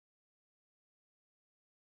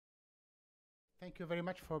Thank you very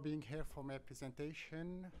much for being here for my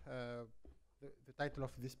presentation. The title of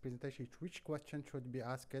this presentation is which question should be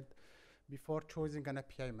asked before choosing an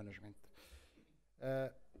API management.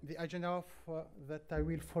 The agenda of, that I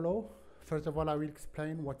will follow, first of all, I will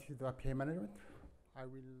explain what is the API management. I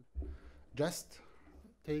will just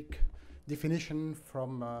take definition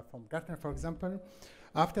from Gartner, for example.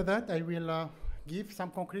 After that, I will give some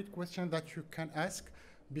concrete questions that you can ask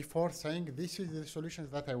before saying this is the solutions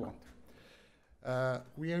that I want.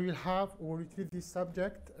 We will treat this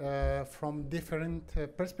subject from different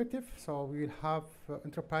perspectives. So we will have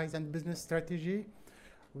enterprise and business strategy.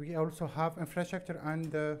 We also have infrastructure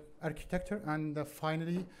and architecture, and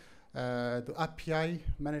finally the API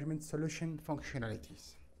management solution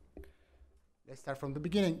functionalities. Let's start from the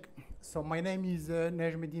beginning. So my name is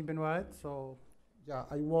Najmuddin Benouad. So yeah,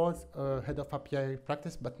 I was head of API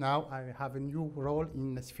practice, but now I have a new role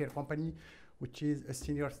in a Sphere company, which is a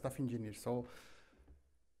senior staff engineer. So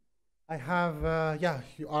I have,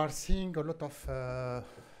 you are seeing a lot of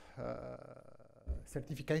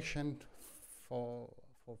certification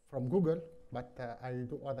from Google, but I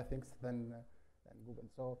do other things than Google.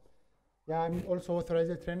 So yeah, I'm also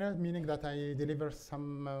authorized trainer, meaning that I deliver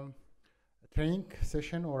some training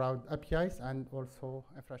session around APIs and also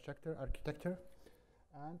infrastructure architecture.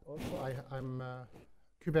 And also I'm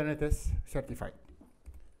Kubernetes certified.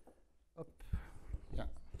 Yeah,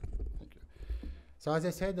 thank you. So as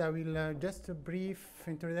I said, I will just a brief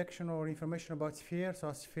introduction or information about Sphere.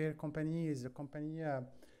 So Sphere company is a company,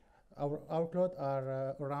 our cloud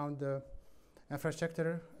are around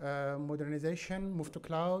infrastructure, modernization, move to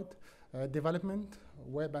cloud, development,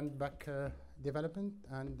 web and back development,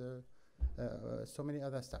 and so many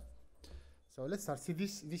other stuff. So let's start. See,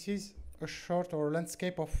 this is a short or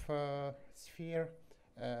landscape of Sphere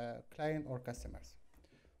client or customers.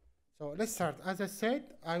 So let's start. As I said,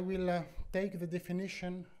 I will take the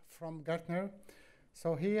definition from Gartner.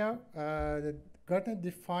 So here, Gartner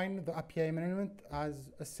defined the API management as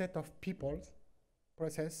a set of people,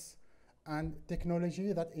 process, and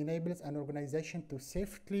technology that enables an organization to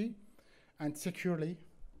safely and securely,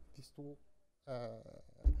 these two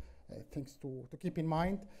things to keep in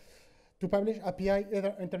mind, to publish API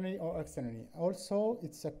either internally or externally. Also,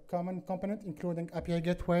 it's a common component including API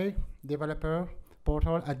gateway, developer,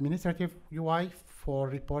 portal, administrative UI for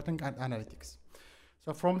reporting and analytics.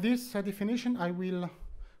 So from this definition, I will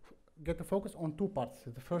get to focus on two parts.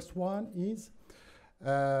 The first one is,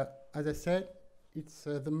 as I said, it's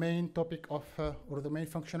the main topic of, or the main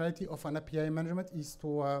functionality of an API management is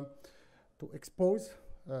to expose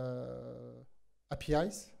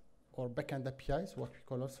APIs or backend APIs, what we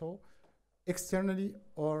call also, externally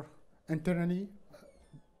or internally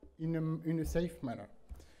in a safe manner.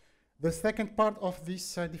 The second part of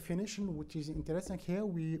this definition, which is interesting here,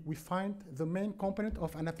 we find the main component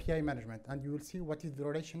of an API management, and you will see what is the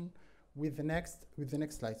relation with the next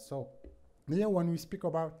slide. So here, when we speak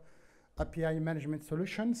about API management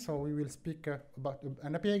solutions, so we will speak about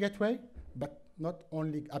an API gateway, but not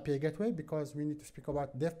only API gateway, because we need to speak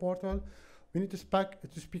about dev portal. We need to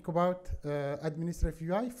speak about administrative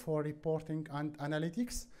UI for reporting and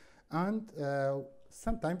analytics, and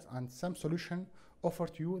sometimes, and some solution offer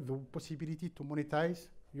to you the possibility to monetize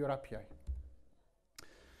your API.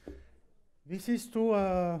 This is two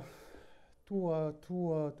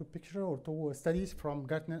pictures or two studies from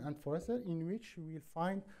Gartner and Forrester, in which we will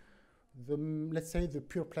find the, let's say, the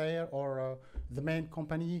pure player or the main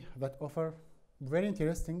company that offer very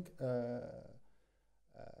interesting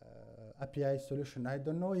API solution. I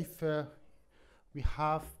don't know if we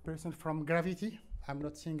have person from Gravity. I'm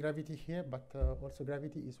not seeing Gravity here, but also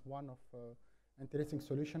Gravity is one of interesting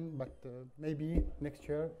solution, but maybe next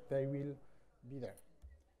year they will be there.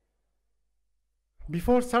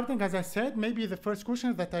 Before starting, as I said, maybe the first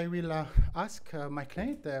question that I will ask my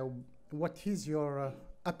client, what is your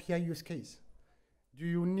API use case? Do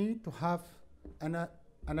you need to have an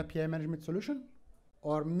API management solution?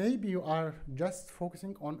 Or maybe you are just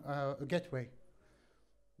focusing on a gateway.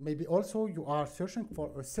 Maybe also you are searching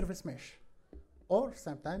for a service mesh. Or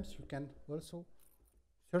sometimes you can also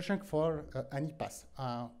searching for an EPAS,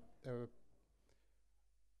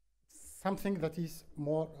 something that is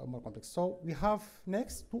more complex. So we have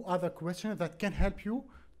next two other questions that can help you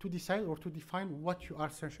to decide or to define what you are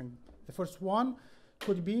searching. The first one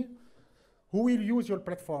could be, who will use your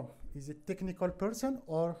platform? Is it technical person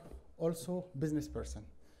or also business person?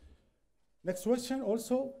 Next question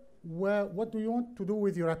also, what do you want to do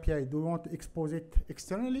with your API? Do you want to expose it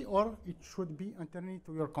externally, or it should be internally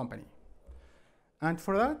to your company? And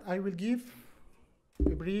for that, I will give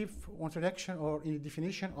a brief introduction or a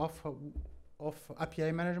definition of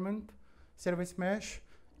API management service mesh,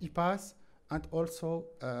 EPAS, and also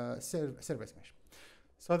service mesh.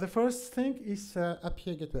 So the first thing is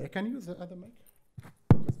API gateway. I can use the other mic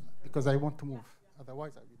because I want to move.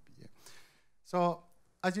 Otherwise, I will be here. So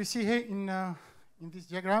as you see here in this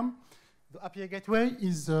diagram, the API gateway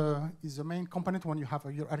is the main component when you have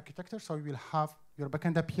your architecture. So you will have your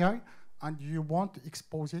backend API, and you want to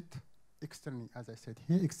expose it externally, as I said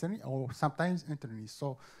here, externally or sometimes internally.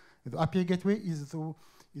 So the API gateway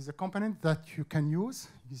is a component that you can use,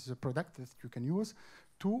 is a product that you can use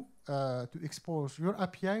to expose your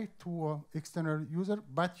API to external user,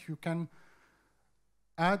 but you can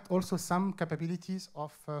add also some capabilities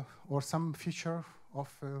of or some feature of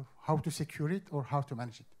how to secure it or how to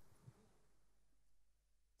manage it.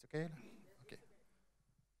 It's okay? Okay.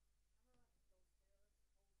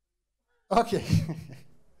 Okay.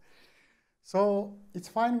 So it's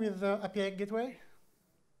fine with the API gateway.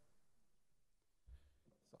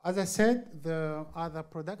 So as I said, the other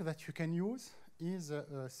product that you can use is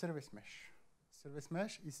service mesh. Service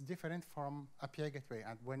mesh is different from API gateway.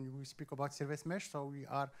 And when we speak about service mesh, so we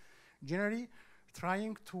are generally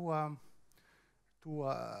trying to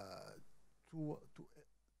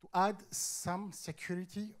add some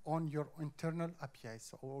security on your internal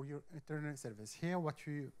APIs or your internal service. Here,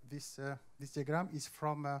 this diagram is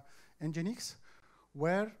from Nginx,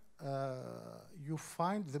 where you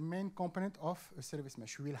find the main component of a service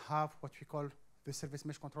mesh. You will have what we call the service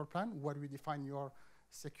mesh control plan, where we define your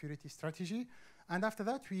security strategy. And after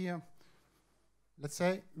that, let's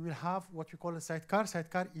say we'll have what we call a sidecar.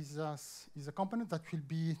 Sidecar is a component that will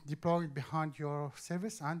be deployed behind your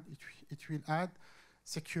service, and it will add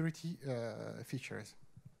security features.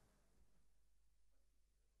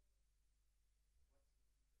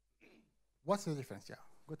 What's the difference? Yeah,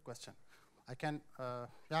 good question. I can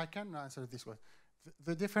answer this one.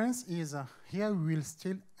 The difference is here we will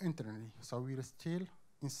still internally, so we will still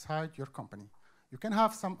inside your company. You can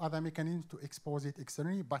have some other mechanism to expose it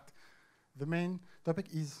externally, but the main topic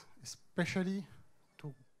is especially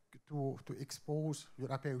to expose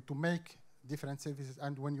your API, to make different services.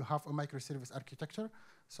 And when you have a microservice architecture,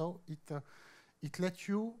 so it lets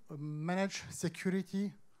you manage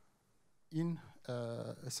security in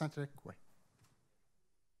a centric way.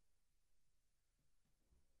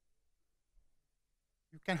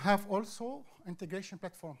 You can have also integration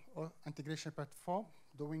platform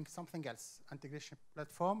doing something else. Integration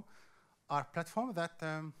platform are platforms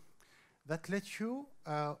that let you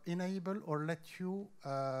enable or let you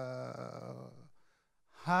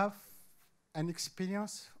have an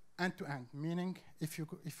experience end-to-end. Meaning, if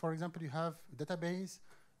for example you have a database,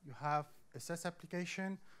 you have a SaaS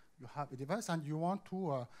application, you have a device, and you want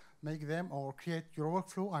to make them or create your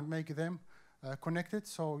workflow and make them connected,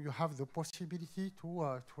 so you have the possibility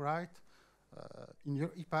to write in your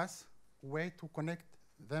EPAS way to connect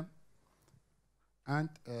them and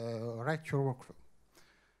write your workflow.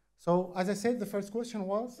 So as I said, the first question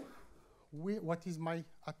was, what is my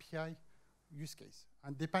API use case?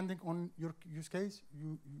 And depending on your use case,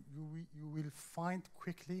 you will find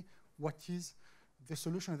quickly what is the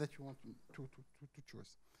solution that you want to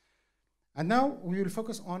choose. And now we will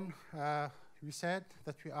focus on, we said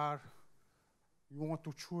that we want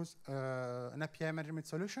to choose an API management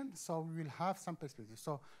solution, so we will have some perspective.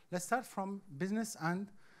 So let's start from business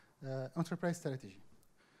and enterprise strategy.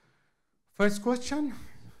 First question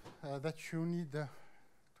that you need to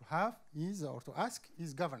have is, or to ask,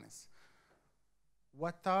 is governance.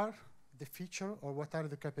 What are the features or what are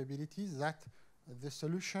the capabilities that the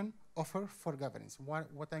solution offers for governance?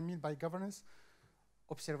 What I mean by governance,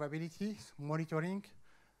 observability, monitoring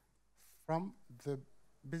from the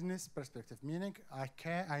business perspective, meaning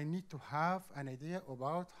I need to have an idea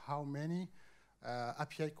about how many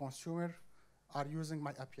API consumers are using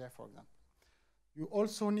my API, for example. You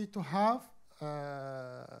also need to have,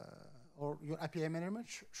 or your API management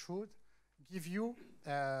should give you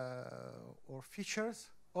or features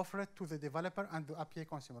offered to the developer and the API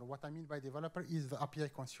consumer. What I mean by developer is the API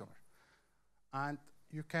consumer. And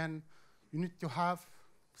you need to have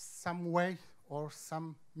some way or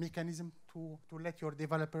some mechanism to let your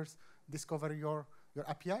developers discover your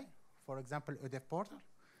API, for example, a dev portal.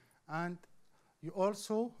 And you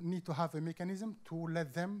also need to have a mechanism to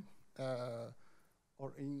let them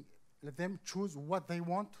let them choose what they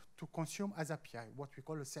want to consume as API, what we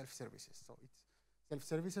call a self-services. So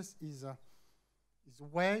self-services is a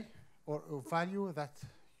way or a value that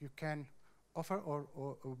you can offer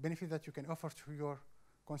or a benefit that you can offer to your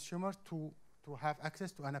consumer to have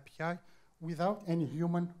access to an API without any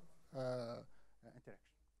human interaction.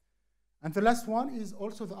 And the last one is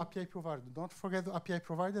also the API provider. Don't forget the API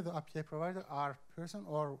provider. The API provider are person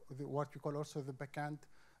or what we call also the backend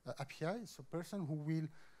API. So person who will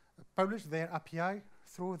publish their API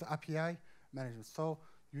through the API management. So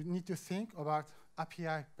you need to think about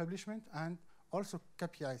API publishment and also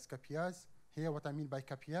KPIs. KPIs, here what I mean by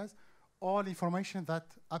KPIs, all information that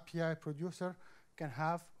API producer can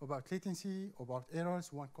have about latency, about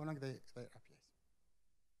errors when calling their APIs.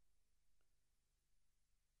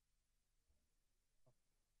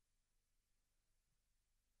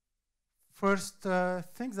 First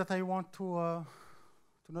things that I want to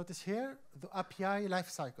notice here, the API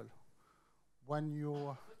lifecycle. When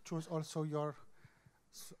you choose also your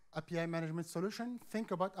API management solution,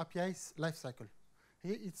 think about API's lifecycle.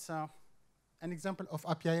 Here it's an example of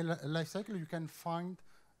API lifecycle. You can find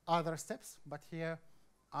other steps, but here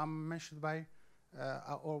I'm mentioned by,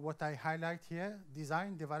 or what I highlight here,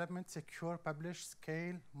 design, development, secure, publish,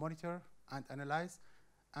 scale, monitor, and analyze,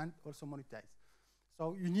 and also monetize.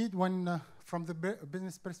 So you need, when from the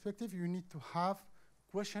business perspective, you need to have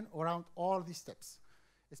question around all these steps.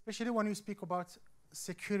 Especially when you speak about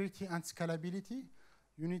security and scalability,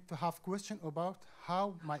 you need to have question about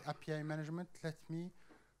how my API management let me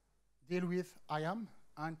deal with IAM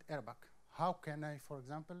and airbag. How can I, for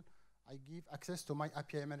example, I give access to my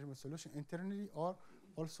API management solution internally or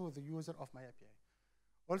also the user of my API.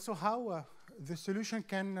 Also how the solution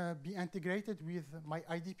can be integrated with my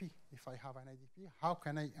IDP. If I have an IDP, how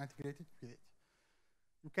can I integrate it with it?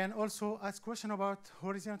 You can also ask question about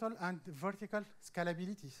horizontal and vertical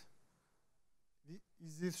scalabilities.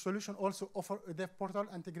 Is this solution also offer a dev portal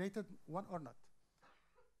integrated one or not?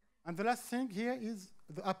 And the last thing here is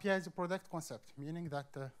the API as a product concept, meaning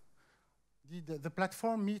that the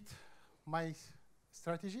platform meet my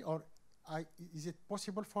strategy, or is it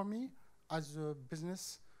possible for me as a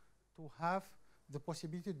business to have the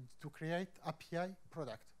possibility to create API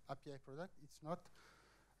product? API product,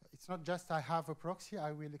 it's not just I have a proxy,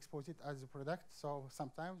 I will expose it as a product. So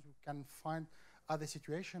sometimes you can find other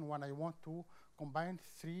situation when I want to combine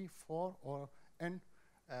 3, 4, or n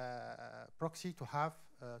proxy to have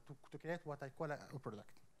to create what I call a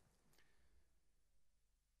product.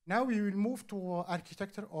 Now we will move to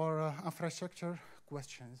architecture or infrastructure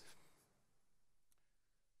questions.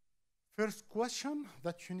 First question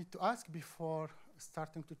that you need to ask before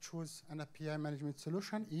starting to choose an API management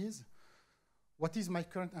solution is, what is my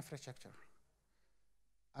current infrastructure?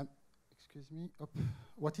 Excuse me,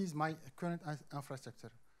 what is my current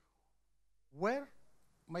infrastructure? Where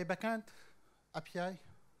my backend API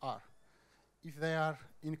are. If they are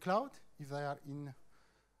in cloud, if they are in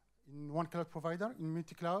one cloud provider, in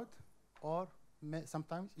multi-cloud, or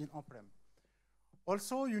sometimes in on-prem.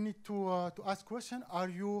 Also, you need to ask question, are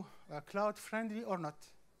you cloud friendly or not?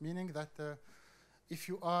 Meaning that if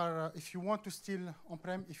you want to still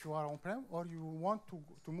on-prem, if you are on-prem, or you want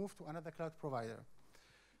to move to another cloud provider.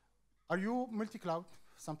 Are you multi-cloud?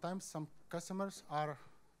 Sometimes some customers are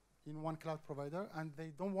in one cloud provider and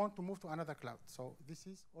they don't want to move to another cloud. So this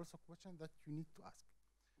is also a question that you need to ask.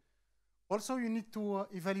 Also, you need to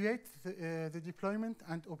evaluate the deployment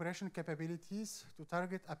and operation capabilities to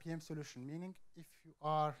target APM solution, meaning if you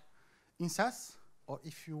are in SaaS, or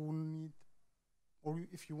if you need, or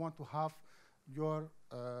if you want to have your,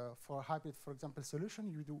 for hybrid, for example,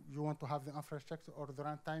 solution, you want to have the infrastructure or the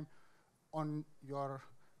runtime on your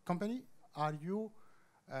company, are you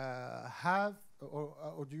have,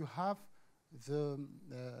 or do you have the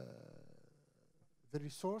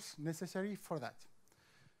resource necessary for that?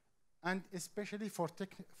 And especially for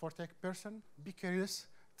tech person, be curious.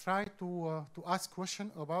 Try to ask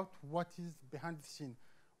question about what is behind the scene,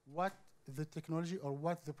 what the technology or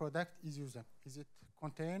what the product is using. Is it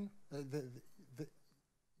contain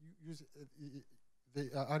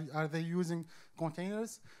are they using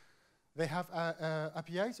containers? They have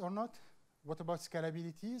APIs or not? What about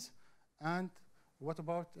scalabilities? And what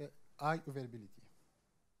about availability?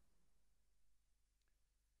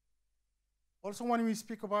 Also, when we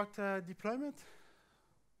speak about deployment,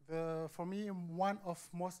 for me, one of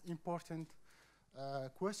most important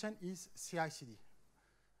question is CI/CD.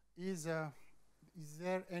 Is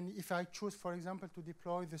there any, if I choose, for example, to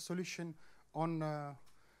deploy the solution on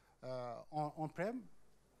on-prem,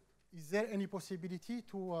 is there any possibility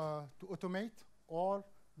to automate all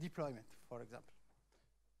deployment, for example?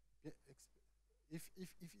 If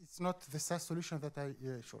it's not the SaaS solution that I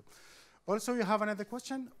showed. Also, you have another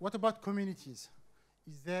question. What about communities?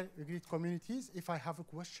 Is there agreed communities? If I have a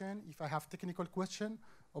question, if I have technical question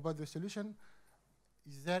about the solution,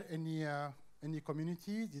 is there any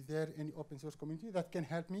community? Is there any open source community that can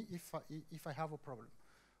help me if I have a problem?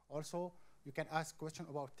 Also, You can ask questions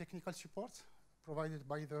about technical support provided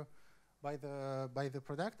by the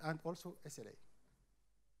product, and also SLA.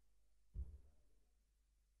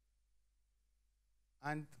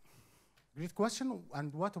 And great question.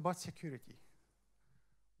 And what about security?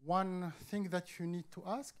 One thing that you need to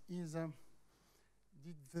ask is,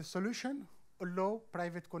 did the solution allow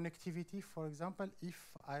private connectivity, for example,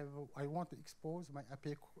 if I want to expose my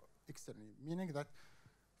API externally, meaning that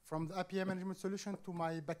from the API management solution to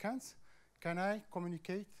my backends, can I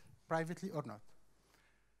communicate privately or not?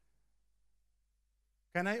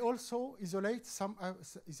 Can I also isolate some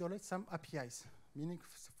APIs? Meaning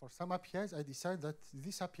for some APIs, I decide that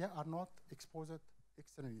these API are not exposed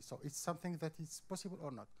externally. So it's something that is possible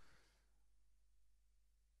or not.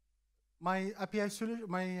 My API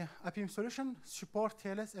solution support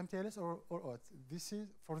TLS, MTLS, or OAuth. This is,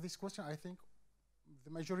 for this question, I think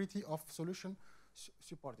the majority of solutions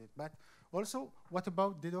support it. But also, what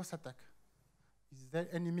about DDoS attack? Is there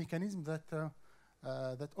any mechanism that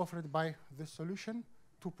that offered by the solution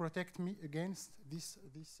to protect me against these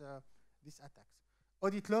attacks?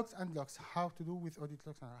 Audit logs and logs. How to do with audit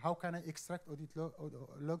logs? How can I extract audit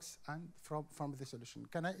logs and from the solution?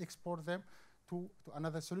 Can I export them to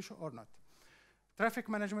another solution or not? Traffic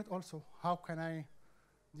management also. How can I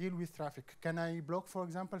deal with traffic? Can I block, for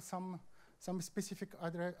example, some specific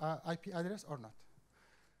IP address or not?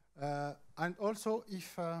 And also,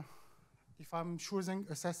 if I'm choosing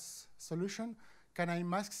a SaaS solution, can I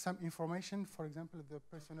mask some information, for example, the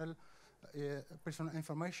personal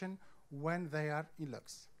information when they are in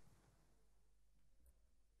logs?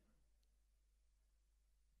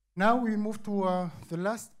 Now we move to the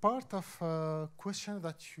last part of question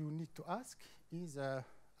that you need to ask is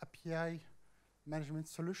API management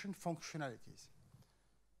solution functionalities.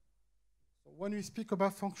 So when we speak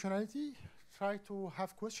about functionality, try to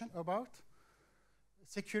have question about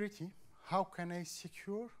security. How can I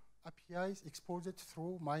secure APIs exposed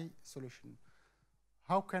through my solution?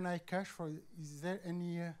 How can I cache? Is there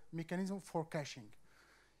any mechanism for caching?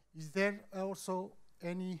 Is there also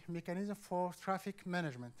any mechanism for traffic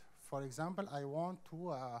management? For example, I want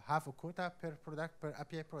to have a quota per product, per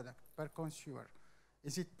API product, per consumer.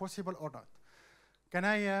 Is it possible or not? Can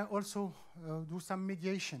I also do some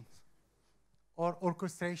mediation or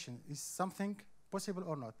orchestration? Is something possible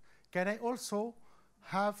or not? Can I also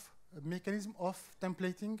have a mechanism of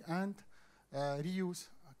templating and reuse?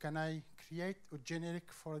 Can I create a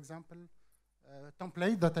generic, for example,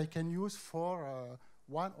 template that I can use for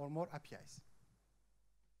one or more APIs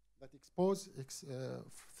that expose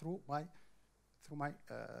through my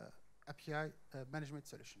API management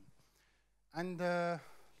solution? And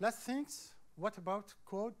last things, what about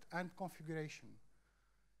code and configuration?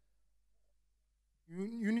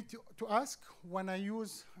 You need to ask, when I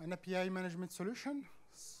use an API management solution,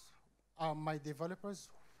 my developers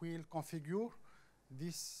will configure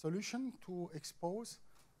this solution to expose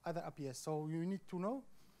other APIs. So you need to know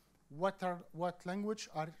what language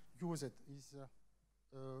are used. Is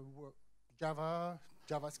Java,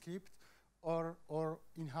 JavaScript, or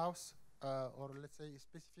in-house, or let's say a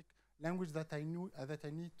specific language that I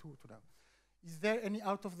need to know. Is there any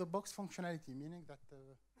out-of-the-box functionality, meaning that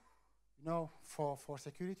for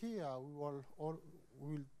security, we will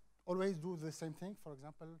always do the same thing. For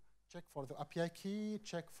example, check for the API key,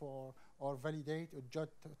 check for or validate a JOT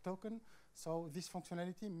token. So this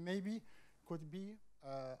functionality maybe could be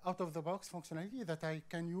out-of-the-box functionality that I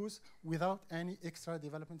can use without any extra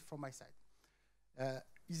development from my side.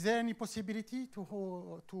 Is there any possibility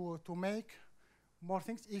to make more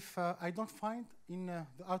things if I don't find in the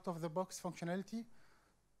out-of-the-box functionality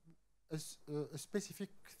a specific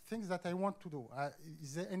things that I want to do?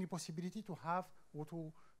 Is there any possibility to have or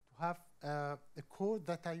to have a code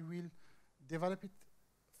that I will develop it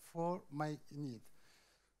for my need?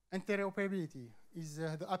 Interoperability. Is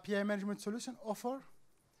the API management solution offer,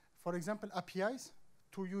 for example, APIs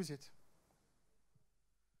to use it?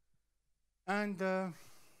 And the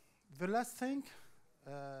last thing,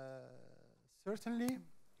 certainly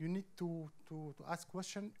you need to ask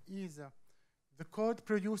question is the code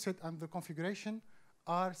produced and the configuration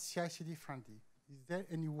are CI/CD friendly. Is there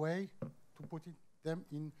any way to put them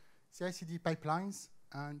in CI/CD pipelines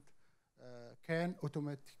and can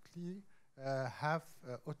automatically have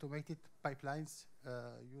automated pipelines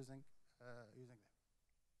using them?